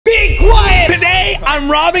I'm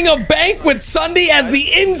robbing a bank with Ssundee as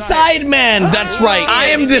the inside man. That's right. I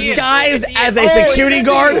am disguised as a security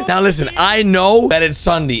guard. Now listen, I know that it's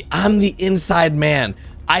Ssundee. I'm the inside man.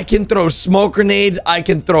 I can throw smoke grenades. I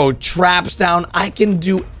can throw traps down. I can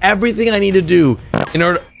do everything I need to do in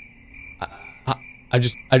order. I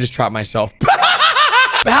just trapped myself.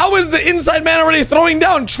 How is the inside man already throwing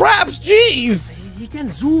down traps? Jeez. He can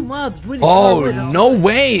zoom out. Really no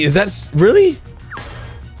way. Is that really?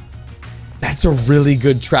 That's a really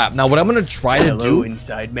good trap. Now, what I'm gonna try to do,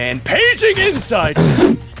 inside man, paging inside.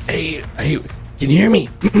 hey, can you hear me?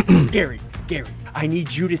 Gary, I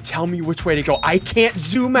need you to tell me which way to go. I can't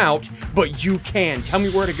zoom out, but you can. Tell me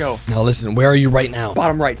where to go. Now, listen, where are you right now?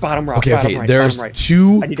 Bottom right, bottom right. Okay, there's right.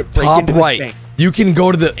 two top right. You can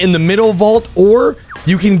go to in the middle vault, or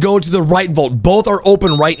you can go to the right vault. Both are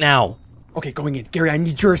open right now. Okay, going in. Gary, I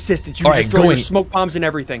need your assistance. You All need right, to throw go your in. smoke bombs and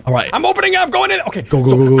everything. All right. I'm opening up, going in. Okay,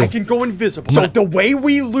 go. I can go invisible. So the way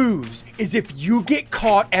we lose is if you get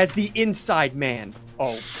caught as the inside man.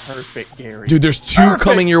 Oh, perfect, Gary. Dude, there's two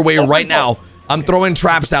coming your way right now. I'm throwing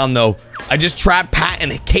traps down, though. I just trapped Pat,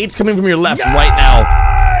 and Kate's coming from your left right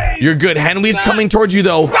now. You're good. Henwy's coming towards you,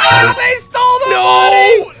 though. They stole the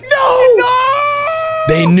money! No!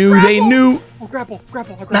 They knew. Oh, grapple.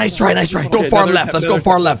 Nice try. Go far left. Let's go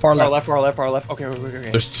far left. Far left. Okay.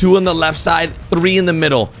 There's two on the left side, three in the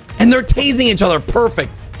middle. And they're tasing each other.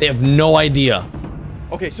 Perfect. They have no idea.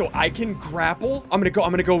 Okay, so I can grapple. I'm gonna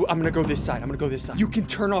go this side. You can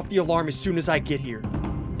turn off the alarm as soon as I get here.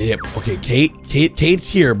 Yep. Okay, Kate's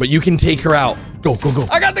here, but you can take her out. Go.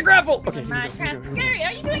 I got the grapple. Okay. Gary,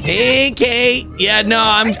 are you doing Hey, Kate. Yeah, no,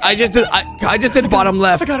 I just did bottom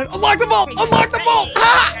left. I got it. Unlock the vault.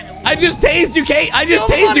 Ah! I just tased you, Kate.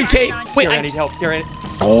 Wait, Gary, I need help. Gary.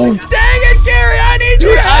 Oh, dang it, Gary. I need dude,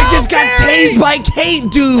 your help, I just got tased by Kate,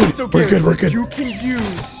 dude. So, We're good. You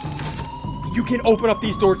can open up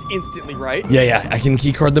these doors instantly, right? Yeah. I can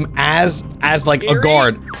keycard them as like a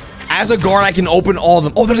guard. As a guard, I can open all of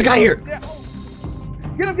them. Oh, there's a guy here.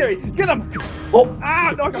 Get him, Gary. Get him. Oh,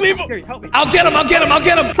 no, leave him. Gary, help me. I'll get him. Oh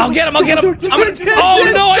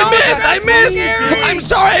no, I missed. I'm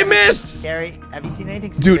sorry, I missed. Gary, have you seen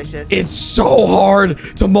anything Dude, suspicious? it's so hard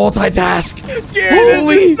to multitask. Gary,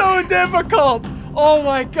 Holy. this is so difficult. Oh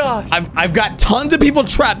my gosh. I've got tons of people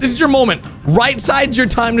trapped. This is your moment. Right side's your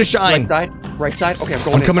time to shine. Right side. Okay,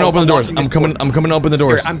 I'm coming to open the doors. I'm coming to open the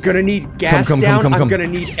doors. I'm gonna need gas down. I'm gonna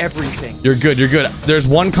need everything. You're good. There's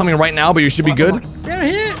one coming right now, but you should be good. They're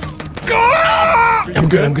here. I'm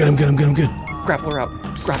good. Grapple her out.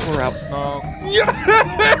 No.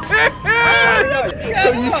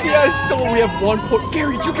 So you see I stole, we have 1 point.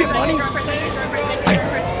 Gary, did you get money?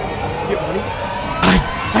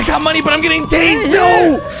 I got money, but I'm getting tased.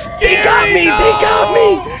 No! They got me.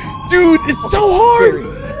 Dude, it's so hard.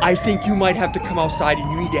 Gary, I think you might have to come outside and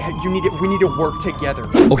we need to work together.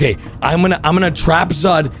 Okay, I'm gonna trap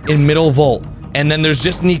Zud in middle vault. And then there's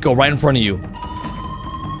just Nico right in front of you.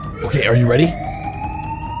 Okay, are you ready?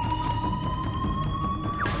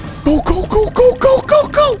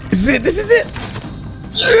 Go. This is it.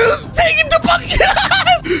 Yes, take it to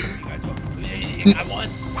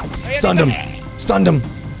Stunned him.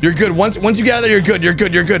 You're good. Once you get out of there,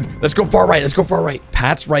 you're good. Let's go far right.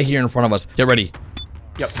 Pat's right here in front of us. Get ready.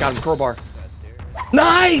 Yep, got him. Crowbar.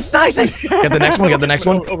 Nice. Get the next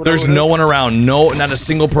one. There's no one around. No, not a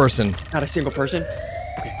single person. Not a single person?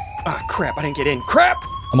 Okay. Ah, crap. I didn't get in. Crap.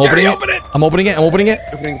 I'm opening it. I'm opening it. Opening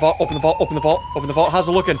the vault. Open the vault. How's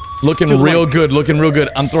it looking? Looking real good.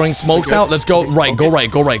 I'm throwing smokes out. Let's go right. Go right.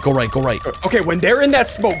 Okay, when they're in that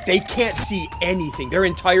smoke, they can't see anything. Their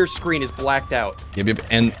entire screen is blacked out. Yep.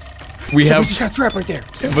 And we have just got a trap right there.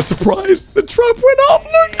 We have a surprise. The trap went off.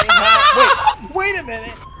 Look. Wait a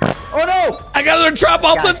minute. Oh no! I got another trap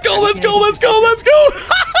off. Let's go.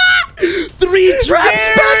 3 traps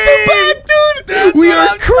back to back, dude. That's we what are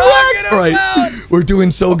I'm correct. talking Right. We're doing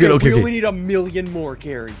so good. Okay. We only need a million more,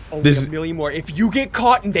 Gary. Only a million more. If you get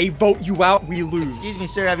caught and they vote you out, we lose. Excuse me,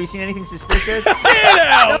 sir. Have you seen anything suspicious? Get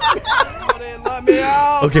out! Let me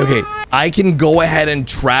out. Okay. I can go ahead and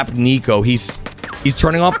trap Nico. He's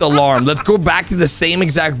turning off the alarm. Let's go back to the same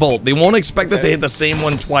exact vault. They won't expect us to hit the same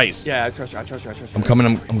one twice. Yeah, I trust you. I'm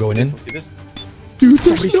coming. I'm going in. Let's do this. Dude,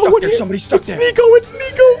 there's no one here. Somebody's stuck there. It's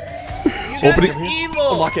Nico. Opening.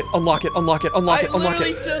 Unlock it.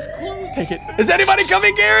 Just closed. Take it. Is anybody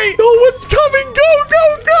coming, Gary? No one's coming. Go.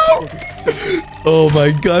 Oh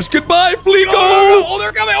my gosh. Goodbye, Fleeko. Oh,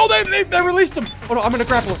 they're coming. Oh, they released him. Oh no, I'm gonna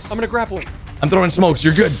grapple him. I'm throwing smokes.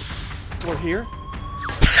 You're good. Door here.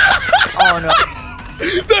 Oh no.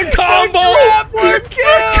 The combo. The grappler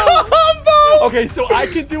kill. Okay, so I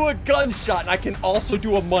can do a gunshot, and I can also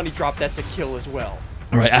do a money drop. That's a kill as well.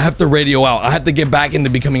 All right, I have to radio out. I have to get back into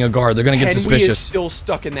becoming a guard. They're gonna get Henwy is suspicious. still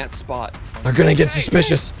stuck in that spot. They're gonna get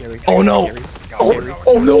suspicious. Gary, Oh no! Gary, Oh, Gary,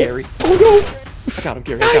 oh no! Gary. Oh no! I got him,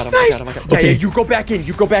 Gary. Nice, I got him. nice. I got him. I got him. Yeah, Okay. yeah, you go back in.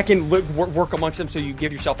 You go back in. Work amongst them so you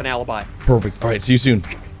give yourself an alibi. Perfect. All right, see you soon.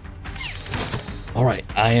 All right,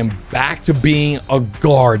 I am back to being a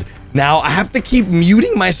guard. Now, I have to keep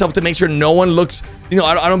muting myself to make sure no one looks, you know,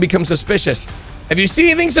 I don't become suspicious. Have you seen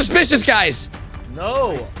anything suspicious, guys?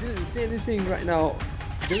 No. I didn't see anything right now.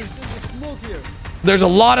 There's just smoke here. There's a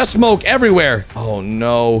lot of smoke everywhere. Oh,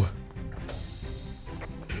 no.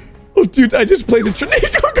 Oh, dude, I just placed a tornado.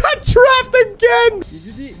 Got trapped again.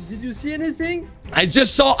 Did you see anything? I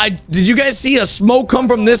just saw, did you guys see a smoke come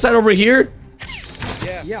from this side over here?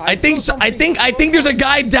 Yeah. I think there's a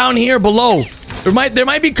guy down here below. There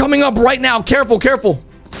might be coming up right now. Careful, careful.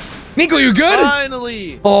 Nico, you good?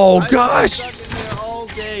 Finally! Oh gosh. I've been stuck in there all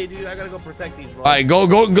day, dude. I gotta go protect these. All right, go.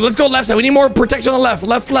 Let's go left side. We need more protection on the left.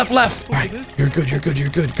 Left. All right, you're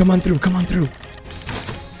good. Come on through.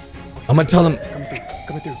 I'm gonna tell them.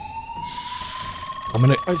 Coming through. I'm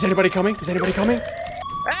gonna. Is anybody coming?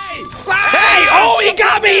 Hey! Hey! Oh, he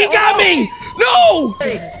got me! No!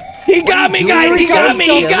 He got me, guys! He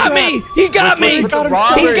got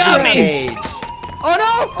me! Oh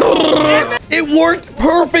no! It worked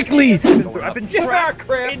perfectly. I've been trapped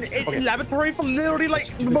in laboratory for literally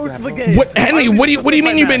like most of the game. What, Henry? What do you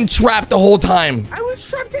mean you've been trapped the whole time? I was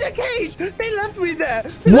trapped in a cage. They left me there.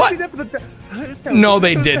 What? No,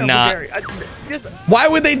 they did not. Why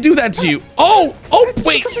would they do that to you? Oh,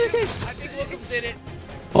 wait. I think Wilkins did it.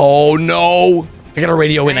 Oh no! I gotta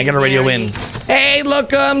radio in. Hey,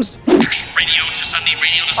 Lookums! Radio to Ssundee.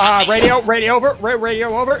 Radio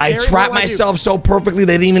over. I Gary, trapped what do I do? myself so perfectly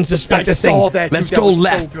they didn't even suspect I a thing. saw that, Let's dude. That go was so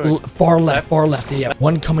left. good. Far left. Yeah.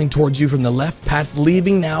 One coming towards you from the left. Pat's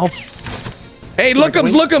leaving now. Hey,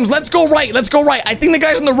 Lookums. Let's go right. I think the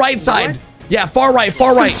guy's on the right side. Yeah, far right.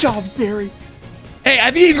 Good job, Gary. Hey,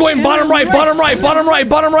 I think he's going bottom right. job,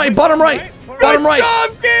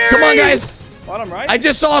 Gary. Come on, guys. Bottom right. I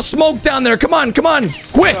just saw smoke down there. Come on.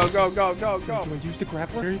 Quick. Go. Do I use the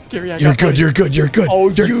grappler? Gary, I You're got good. You're good. Oh,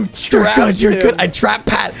 you're you good. trapped You're good. him. I trapped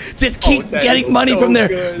Pat. Just keep that getting is money so from there.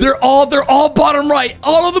 good. They're all bottom right.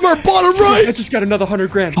 All of them are bottom I right. just got another 100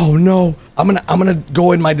 grand. Oh no. I'm gonna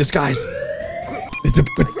go in my disguise.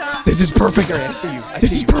 This is perfect. Gary, I see you.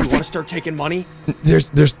 This is You want to perfect. start taking money? There's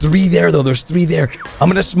 3 there though. There's 3 there. I'm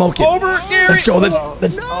gonna smoke it. Over, Gary. Let's go.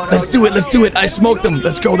 Let's do it. I smoked them.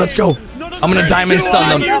 Let's go. I'm gonna diamond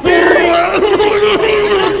stun them.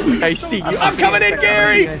 I see you. I'm coming in,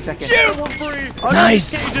 Gary. Shoot.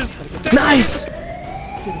 Nice.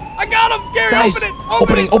 I got him, Gary. Nice.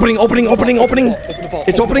 Open it. Opening. Open the vault.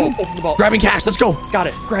 It's opening. Open the vault. Grabbing cash. Let's go. Got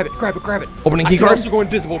it. Grab it. Opening I key can card. also go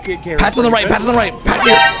invisible, Gary. Pat's on the right. Pat's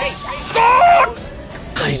here.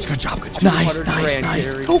 Nice. Good job. Nice. 200 grand,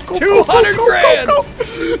 Gary. Go. 200 grand.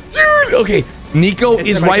 Dude. Okay. Nico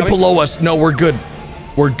is anybody right coming? below us. No, we're good.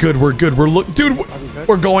 Dude,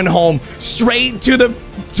 we're going home. Straight to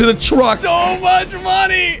the truck. So much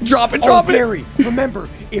money. Drop it. Gary, remember,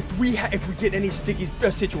 if we get any sticky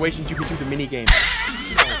situations, you can do the mini game.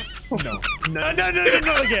 No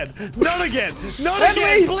again,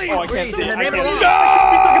 please. Oh, I can't see it. I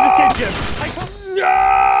can't see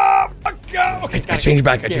it. Okay, I change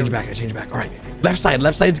back. All right. Left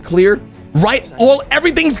side's clear. Right.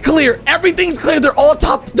 Everything's clear. They're all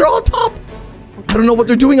top. I don't know what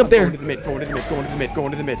they're doing up there. Go into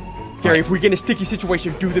the mid. Gary, if we get in a sticky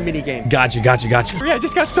situation, do the mini game. Got you. Gary, I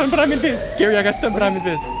just got stunned, but I'm invis. Gary, I got stunned, but I'm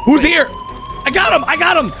invis. Who's here? I got him.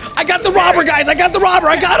 I got the robber, guys. I got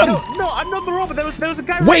him. No, I'm not the robot. There was a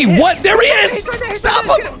guy. Wait, right what? There he is. He's right there. Stop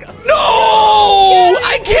him. No,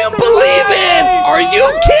 I can't believe it. Are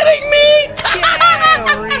you kidding me?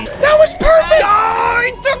 That was perfect.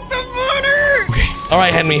 I took the money. Okay. All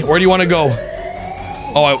right, Henry, where do you want to go?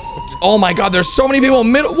 Oh my God, there's so many people in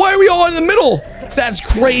the middle. Why are we all in the middle? That's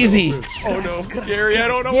crazy. Oh no, Gary, I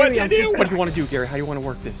don't know what to do. What do you want to do, Gary? How do you want to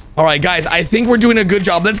work this? All right, guys, I think we're doing a good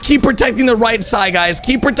job. Let's keep protecting the right side, guys.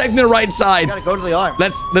 Keep protecting the right side. Gotta go to the arm.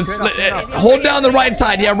 Let's hold down the right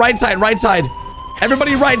side. Yeah, right side.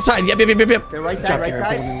 Everybody right side. Yep. The right Good side, job, right Gary.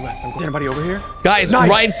 side. Going to the left. Is anybody over here? Guys, Nice.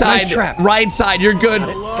 right side. Nice trap. Right side. You're good.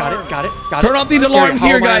 Got it. Turn off these alarms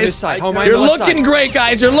here, guys. You're looking great,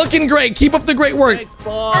 guys. You're looking great. Keep up the great work.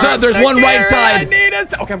 So there's one right I side. need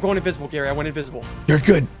us. Okay, I'm going invisible, Gary. I went invisible. You're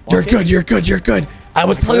good. You're good. I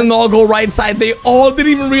was telling them to all go right side. They all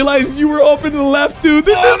didn't even realize you were up in the left, dude.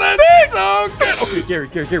 This is sick. So good. Okay,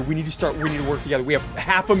 Gary, we need to work together. We have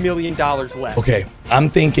 $500,000 left. Okay, I'm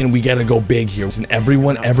thinking we gotta go big here. Listen,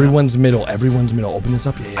 everyone's middle. Everyone's middle. Open this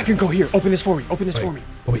up. Yeah. I can go here. Open this for me. Open this for me.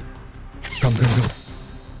 Oh, wait. Come. All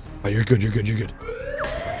right, you're good.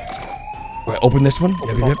 All right, open this one.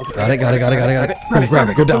 Yep. Got it. Go, grab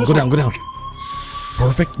it. Go down.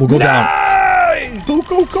 Perfect. We'll go down. Go.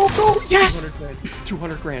 Yes.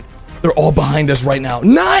 200 grand. They're all behind us right now.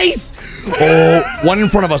 Nice. Oh, one in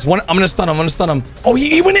front of us. I'm gonna stun him. Oh,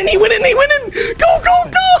 he went in. Go.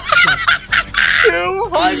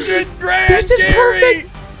 200 grand. This is Gary.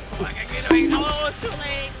 perfect. Oh, it's too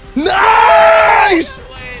late. Nice.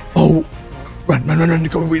 Oh, run.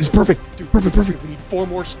 Go. It's perfect. Perfect. We need 4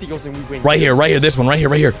 more steals and we win. Right here. This one. Right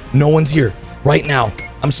here. No one's here. Right now.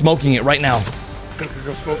 I'm smoking it right now. Go.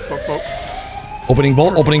 Smoke. Opening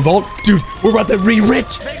vault. Dude, we're about to be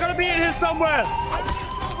rich. They're gonna be in here somewhere.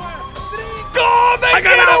 Go, they I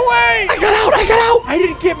got out. I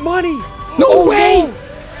didn't get money. No way.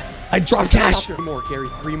 I dropped cash. 3 more, Gary.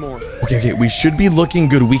 3 more. Okay. We should be looking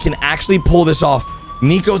good. We can actually pull this off.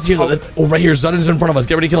 Nico's here. Oh, right here. Zunden's in front of us.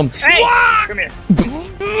 Get ready to kill him. Hey, come here.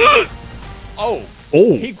 Oh.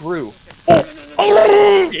 He grew.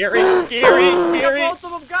 Gary. Both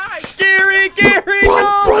of them, guys. Gary,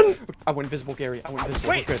 Run. I went invisible, Gary. Wait,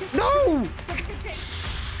 We're good. no.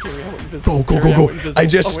 Gary, I went invisible. Go. I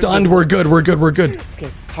just stunned. Invisible. We're good.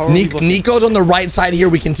 Okay. How are we looking? Nico's on the right side here.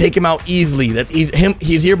 We can take him out easily.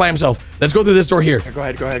 He's here by himself. Let's go through this door here.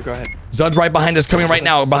 Okay, go ahead. Zud's right behind us, coming right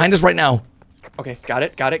now. Behind us right now. Okay, got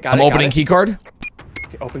it. I'm opening key card.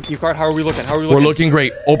 Okay, open key card. How are we looking? We're looking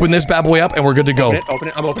great. Open this bad boy up and we're good to go. Open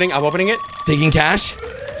it. I'm opening it. Taking cash.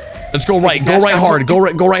 Let's go right. Go right hard. Go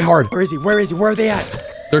right hard. Where is he? Where are they at?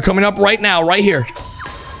 They're coming up right now, right here.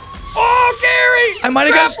 Oh, Gary! I might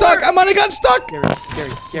have got stuck.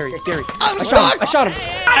 Gary. I'm stuck. I shot him.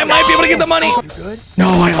 I might be able to get the money. You good? No,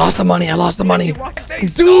 I lost the money.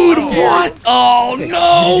 Dude, what? Oh, You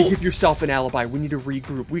no. need to give yourself an alibi. We need to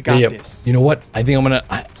regroup. We got this. You know what? I think I'm gonna.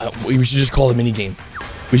 We should just call the mini game.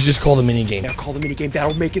 Yeah, call the minigame.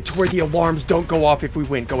 That'll make it to where the alarms don't go off if we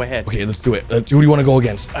win. Go ahead. Okay, let's do it. Who do you want to go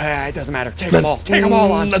against? It doesn't matter. Take them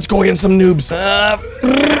all on. Let's go against some noobs.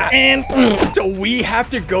 So we have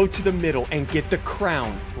to go to the middle and get the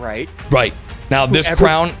crown, right? Right. Now, this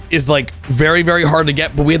crown is like very, very hard to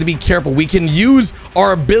get, but we have to be careful. We can use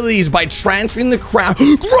our abilities by transferring the crown.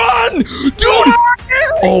 Run! Dude!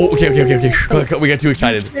 Oh, okay. We got too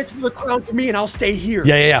excited. Transfer the crown to me and I'll stay here.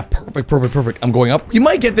 Yeah. Perfect. I'm going up. You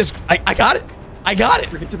might get this. I got it.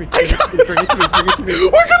 Bring it to me. Bring it to me.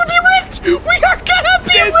 We're gonna be rich. We are gonna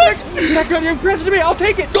be rich. You're gonna impress me. I'll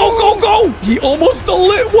take it. Go. He almost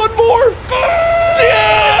stole it. One more.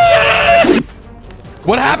 Yeah!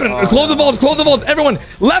 What happened? Close the vaults. Everyone,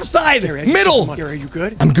 left side, middle. Gary, are you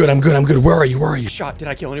good? I'm good. Where are you? Shot. Did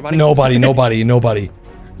I kill anybody? Nobody.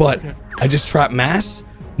 But I just trapped mass.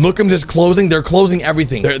 Look'em's is closing. They're closing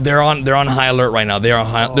everything. They're on high alert right now. They are on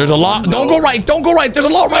high. There's a lot. Don't go right. There's a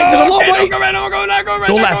lot right. Don't go right.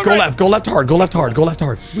 Go left. Go left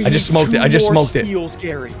hard. I just smoked it. Steals,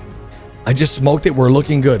 Gary. I just smoked it. We're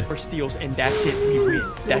looking good. 4 steals and that's it. We win.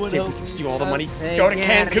 That's it. We can steal all the money. Hey, Go to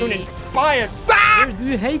Gary. Cancun and buy it. Gary, do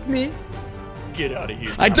you hate me? Get out of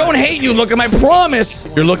here. I don't hate you. Look at my promise.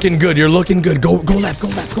 You're looking good. Go left.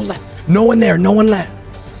 No one there. left.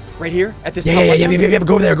 Right here at this. Yeah.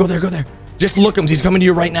 Go there. Just Look'em's. He's coming to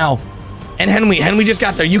you right now. And Henwy just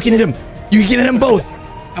got there. You can hit him. Both.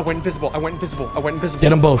 I went invisible. Get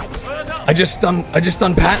them both. I just stunned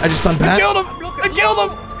Pat. I killed him.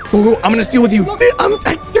 Go. I'm gonna steal with you. Oh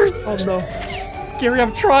no. Gary,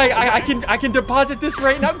 I'm trying. I can deposit this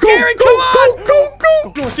right now. Gary, come on.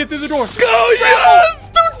 Go. Get through the door. Go.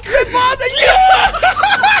 Yes. Deposit. Yes.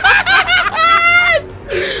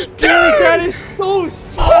 Dude, that is so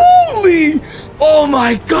sweet. Holy. Oh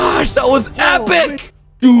my gosh. That was epic.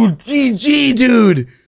 Dude, GG, dude.